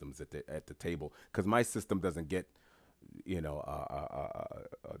digestive systems at the table. Because my system doesn't get,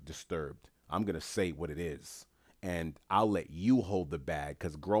 disturbed. I'm gonna say what it is, and I'll let you hold the bag.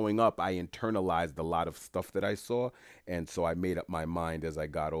 Because growing up, I internalized a lot of stuff that I saw, and so I made up my mind as I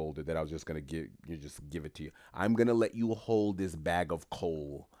got older that I was just gonna give it to you. I'm gonna let you hold this bag of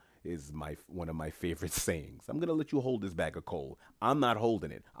coal. Is my one of my favorite sayings. I'm gonna let you hold this bag of coal. I'm not holding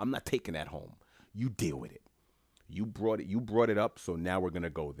it. I'm not taking that home. You deal with it. You brought it. You brought it up. So now we're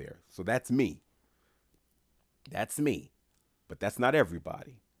gonna go there. So that's me. That's me. But that's not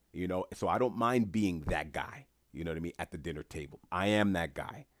everybody. So I don't mind being that guy. You know what I mean? At the dinner table, I am that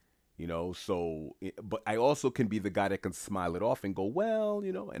guy. But I also can be the guy that can smile it off and go, well,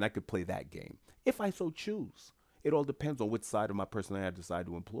 and I could play that game if I so choose. It all depends on which side of my personality I decide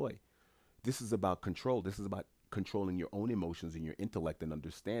to employ. This is about control. This is about controlling your own emotions and your intellect and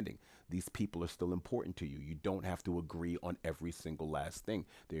understanding. These people are still important to you. You don't have to agree on every single last thing.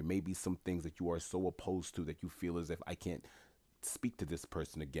 There may be some things that you are so opposed to that you feel as if I can't speak to this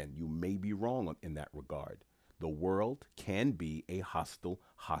person again. You may be wrong in that regard. The world can be a hostile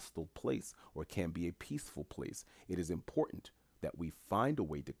place, or it can be a peaceful place. It is important that we find a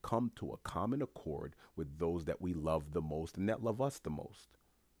way to come to a common accord with those that we love the most and that love us the most.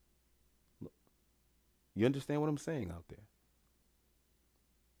 You understand what I'm saying out there?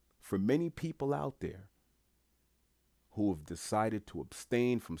 For many people out there who have decided to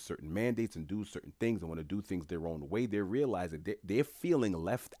abstain from certain mandates and do certain things and want to do things their own way, they're realizing they're feeling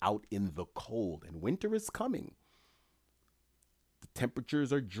left out in the cold, and winter is coming. The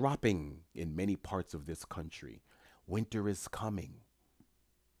temperatures are dropping in many parts of this country. Winter is coming.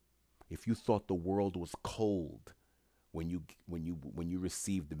 If you thought the world was cold when you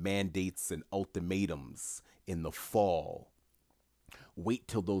received mandates and ultimatums in the fall, wait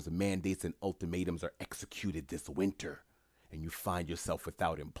till those mandates and ultimatums are executed this winter, and you find yourself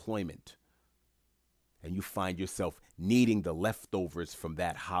without employment, and you find yourself needing the leftovers from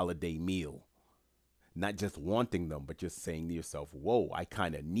that holiday meal. Not just wanting them, but just saying to yourself, whoa, I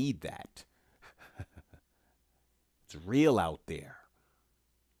kind of need that. It's real out there.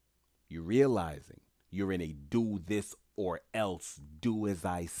 You're realizing you're in a do this or else, do as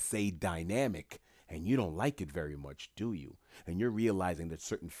I say dynamic, and you don't like it very much, do you? And you're realizing that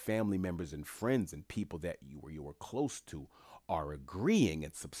certain family members and friends and people that you were close to are agreeing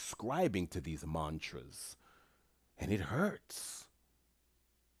and subscribing to these mantras, and it hurts.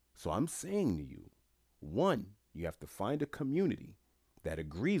 So I'm saying to you, one, you have to find a community that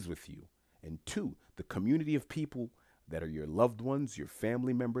agrees with you, and two, the community of people that are your loved ones, your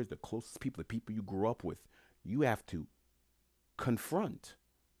family members, the closest people, the people you grew up with, you have to confront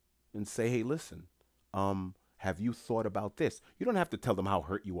and say, hey, listen, have you thought about this? You don't have to tell them how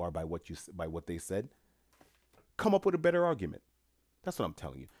hurt you are by what they said. Come up with a better argument. That's what I'm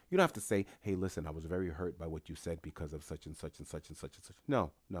telling you. You don't have to say, hey, listen, I was very hurt by what you said because of such and such and such and such and such.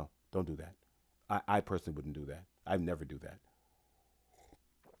 No, don't do that. I personally wouldn't do that. I never do that.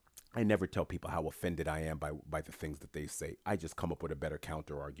 I never tell people how offended I am by the things that they say. I just come up with a better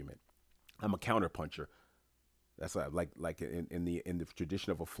counter argument. I'm a counter puncher. That's like in the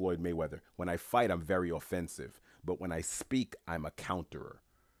tradition of a Floyd Mayweather. When I fight, I'm very offensive, but when I speak, I'm a counterer.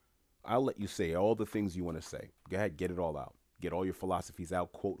 I'll let you say all the things you want to say. Go ahead, get it all out. Get all your philosophies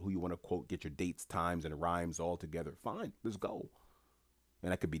out. Quote who you want to quote. Get your dates, times, and rhymes all together. Fine, let's go.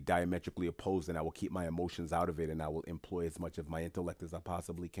 And I could be diametrically opposed, and I will keep my emotions out of it, and I will employ as much of my intellect as I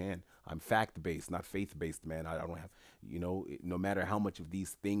possibly can. I'm fact-based, not faith-based, man. I don't have, no matter how much of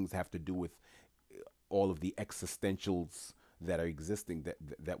these things have to do with all of the existentials that are existing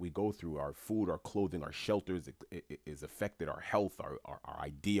that we go through, our food, our clothing, our shelters is affected, our health, our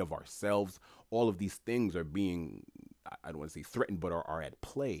idea of ourselves. All of these things are being, I don't want to say threatened, but are at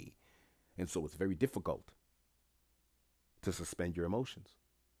play. And so it's very difficult to suspend your emotions.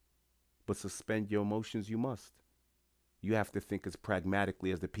 But suspend your emotions you must. You have to think as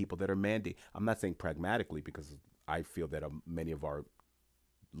pragmatically as the people that are mandated. I'm not saying pragmatically because I feel that many of our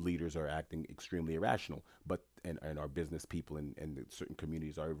leaders are acting extremely irrational, but and our business people and certain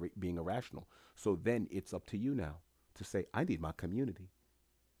communities are being irrational. So then it's up to you now to say, I need my community.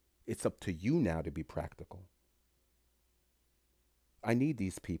 It's up to you now to be practical. I need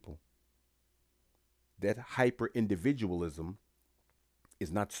these people. That hyper individualism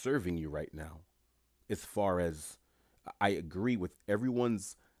is not serving you right now. As far as I agree with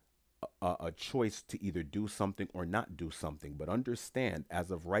everyone's a choice to either do something or not do something, but understand as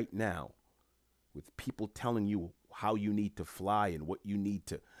of right now, with people telling you how you need to fly and what you need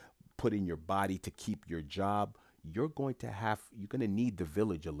to put in your body to keep your job, you're going to need the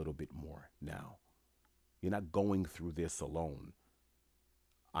village a little bit more now. You're not going through this alone.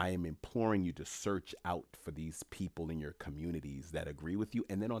 I am imploring you to search out for these people in your communities that agree with you.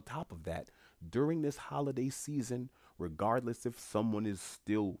 And then on top of that, during this holiday season, regardless if someone is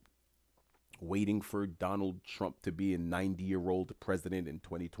still waiting for Donald Trump to be a 90-year-old president in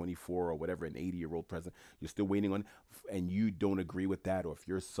 2024 or whatever, an 80-year-old president, you're still waiting on, and you don't agree with that, or if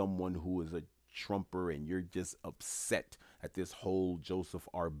you're someone who is a Trumper and you're just upset at this whole Joseph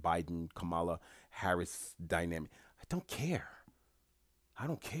R. Biden, Kamala Harris dynamic, I don't care. I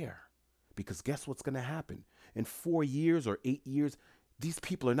don't care. Because guess what's going to happen? In 4 years or 8 years, these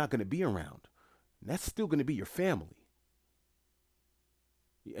people are not going to be around. And that's still going to be your family.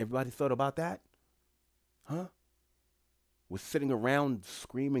 Everybody thought about that? Huh? We're sitting around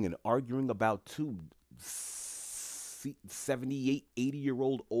screaming and arguing about two 78,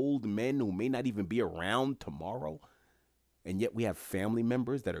 80-year-old old men who may not even be around tomorrow. And yet we have family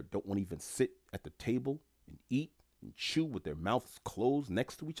members that don't want to even sit at the table and eat and chew with their mouths closed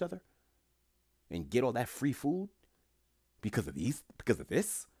next to each other and get all that free food because of this,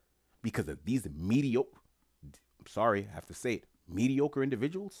 because of these mediocre, I'm sorry, I have to say it, mediocre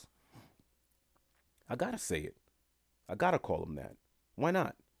individuals. I gotta say it. I gotta call them that. Why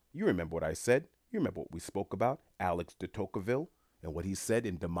not? You remember what I said. You remember what we spoke about, Alex de Tocqueville, and what he said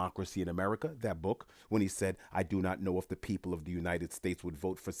in Democracy in America, that book, when he said, I do not know if the people of the United States would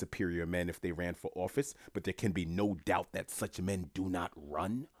vote for superior men if they ran for office, but there can be no doubt that such men do not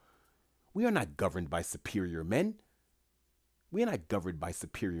run. We are not governed by superior men. We are not governed by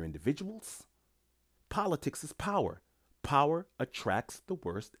superior individuals. Politics is power. Power attracts the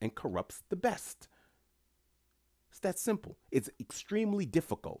worst and corrupts the best. It's that simple. It's extremely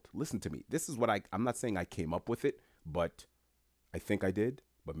difficult. Listen to me. This is what I'm not saying I came up with it, but I think I did,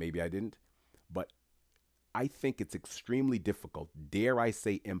 but maybe I didn't. But I think it's extremely difficult, dare I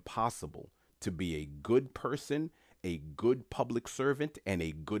say impossible, to be a good person, a good public servant, and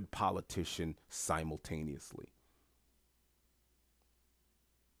a good politician simultaneously.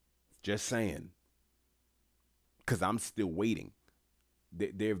 Just saying. Because I'm still waiting.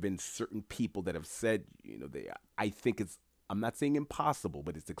 There have been certain people that have said, I think I'm not saying impossible,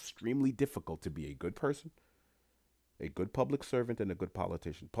 but it's extremely difficult to be a good person, a good public servant, and a good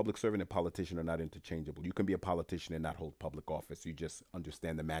politician. Public servant and politician are not interchangeable. You can be a politician and not hold public office. You just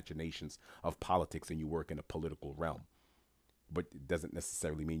understand the machinations of politics and you work in a political realm. But it doesn't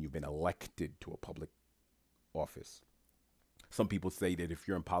necessarily mean you've been elected to a public office. Some people say that if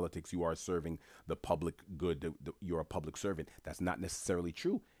you're in politics, you are serving the public good, you're a public servant. That's not necessarily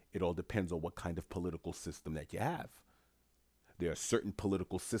true. It all depends on what kind of political system that you have. There are certain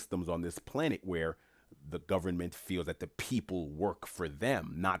political systems on this planet where the government feels that the people work for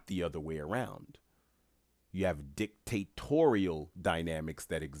them, not the other way around. You have dictatorial dynamics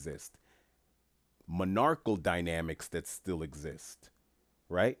that exist, monarchical dynamics that still exist,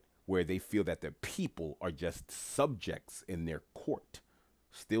 right? Where they feel that the people are just subjects in their court,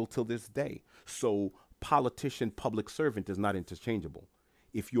 still till this day. So politician, public servant is not interchangeable.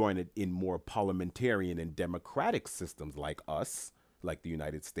 If you are in more parliamentarian and democratic systems like us, like the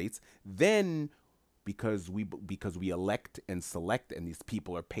United States, then because we elect and select, and these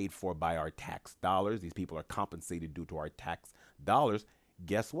people are paid for by our tax dollars, these people are compensated due to our tax dollars,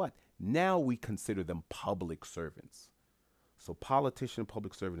 guess what? Now we consider them public servants. So politician,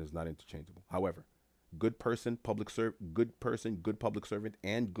 public servant is not interchangeable. However, good person, good public servant,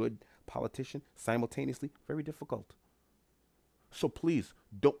 and good politician simultaneously, very difficult. So please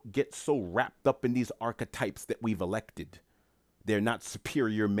don't get so wrapped up in these archetypes that we've elected. They're not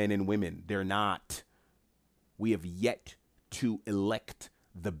superior men and women. They're not. We have yet to elect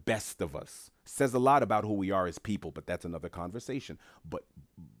the best of us. Says a lot about who we are as people, but that's another conversation. But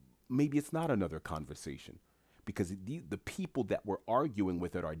maybe it's not another conversation. Because the people that we're arguing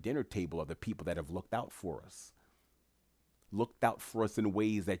with at our dinner table are the people that have looked out for us. Looked out for us in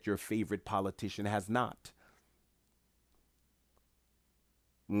ways that your favorite politician has not.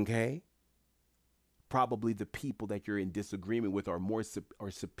 Okay? Probably the people that you're in disagreement with are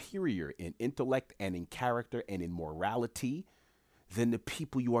superior in intellect and in character and in morality than the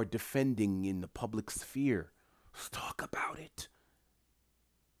people you are defending in the public sphere. Let's talk about it.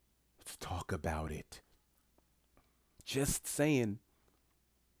 Let's talk about it. Just saying.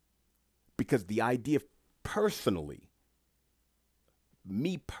 Because the idea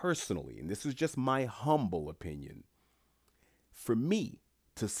me personally, and this is just my humble opinion, for me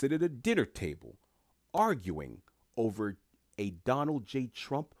to sit at a dinner table arguing over a Donald J.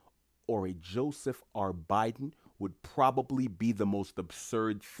 Trump or a Joseph R. Biden would probably be the most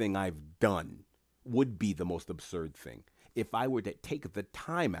absurd thing I've done would be the most absurd thing. If I were to take the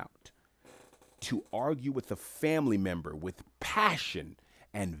time out to argue with a family member with passion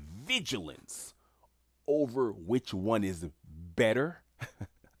and vigilance over which one is better,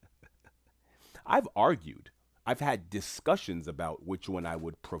 I've argued. I've had discussions about which one I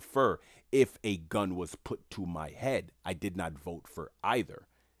would prefer if a gun was put to my head. I did not vote for either.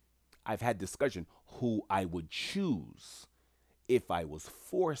 I've had discussion who I would choose if I was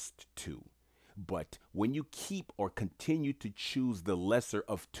forced to. But when you keep or continue to choose the lesser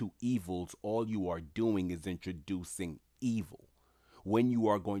of two evils, all you are doing is introducing evil. When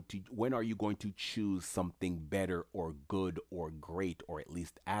are you going to choose something better or good or great or at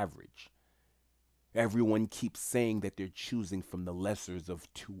least average? Everyone keeps saying that they're choosing from the lessers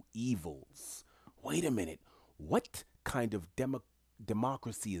of two evils. Wait a minute. What kind of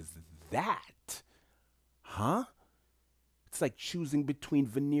democracy is that? Huh? It's like choosing between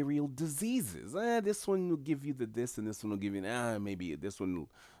venereal diseases. This one will give you the this, and this one will give you maybe this one.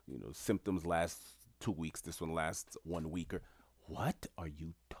 Symptoms last 2 weeks. This one lasts 1 week. Or what are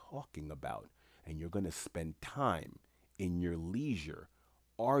you talking about? And you're gonna spend time in your leisure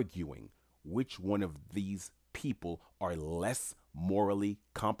arguing which one of these people are less morally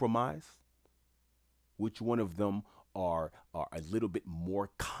compromised, which one of them are a little bit more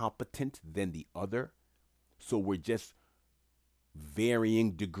competent than the other. So we're just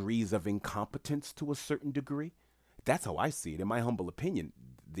varying degrees of incompetence to a certain degree. That's how I see it. In my humble opinion,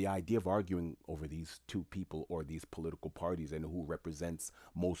 the idea of arguing over these two people or these political parties and who represents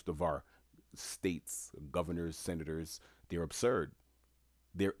most of our states, governors, senators, they're absurd.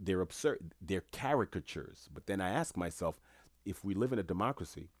 They're absurd. They're caricatures. But then I ask myself, if we live in a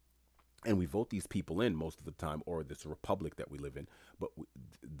democracy and we vote these people in most of the time, or this republic that we live in, but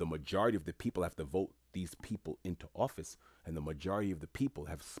the majority of the people have to vote these people into office, and the majority of the people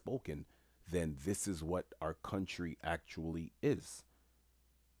have spoken, then this is what our country actually is.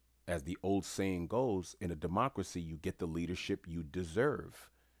 As the old saying goes, in a democracy, you get the leadership you deserve.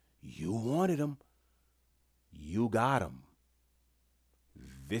 You wanted them, you got them.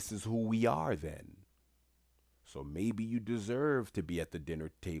 This is who we are then. So maybe you deserve to be at the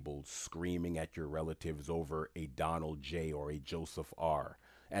dinner table screaming at your relatives over a Donald J. or a Joseph R.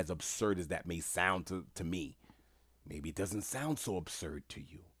 As absurd as that may sound to me. Maybe it doesn't sound so absurd to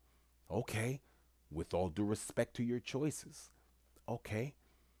you. Okay, with all due respect to your choices. Okay,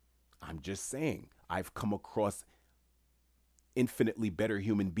 I'm just saying, I've come across infinitely better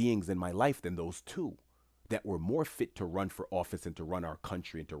human beings in my life than those two that were more fit to run for office and to run our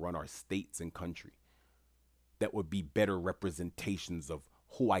country and to run our states and country. That would be better representations of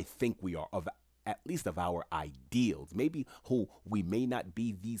who I think we are, of at least of our ideals. Maybe who we may not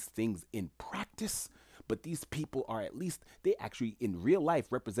be these things in practice, but these people are at least, they actually in real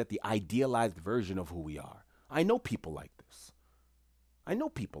life represent the idealized version of who we are. I know people like this. I know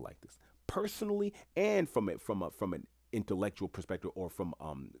people like this personally, and from an intellectual perspective, or from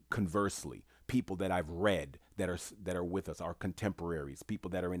conversely, people that I've read that are with us, our contemporaries,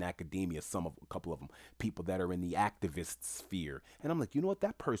 people that are in academia, a couple of them, people that are in the activist sphere, and I'm like, you know what,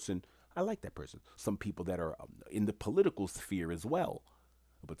 that person, I like that person. Some people that are in the political sphere as well,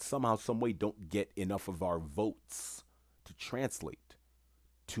 but somehow, some way, don't get enough of our votes to translate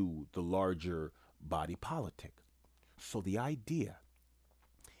to the larger body politic. So the idea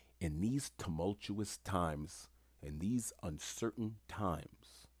in these tumultuous times, in these uncertain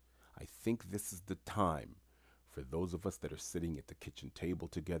times, I think this is the time for those of us that are sitting at the kitchen table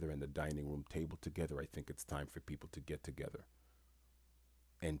together and the dining room table together. I think it's time for people to get together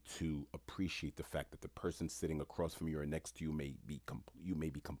and to appreciate the fact that the person sitting across from you or next to you may be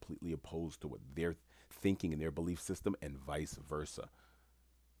completely opposed to what they're thinking in their belief system, and vice versa.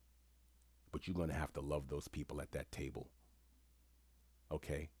 But you're going to have to love those people at that table.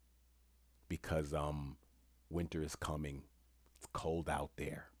 Okay? Because winter is coming. It's cold out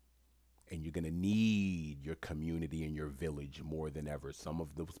there. And you're going to need your community and your village more than ever. Some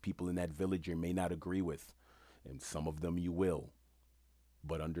of those people in that village you may not agree with, and some of them you will.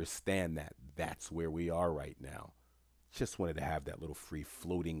 But understand that that's where we are right now. Just wanted to have that little free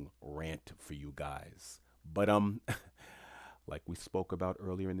floating rant for you guys. But like we spoke about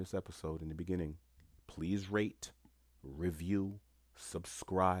earlier in this episode in the beginning, please rate, review,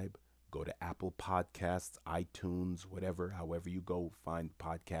 subscribe. Go to Apple Podcasts, iTunes, whatever, however you go find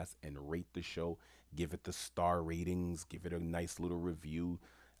podcasts, and rate the show. Give it the star ratings. Give it a nice little review,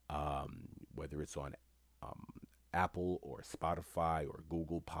 whether it's on Apple or Spotify or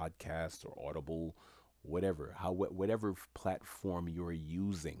Google Podcasts or Audible, whatever platform you're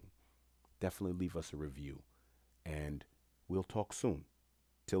using. Definitely leave us a review, and we'll talk soon.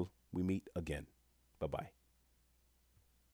 Till we meet again. Bye bye.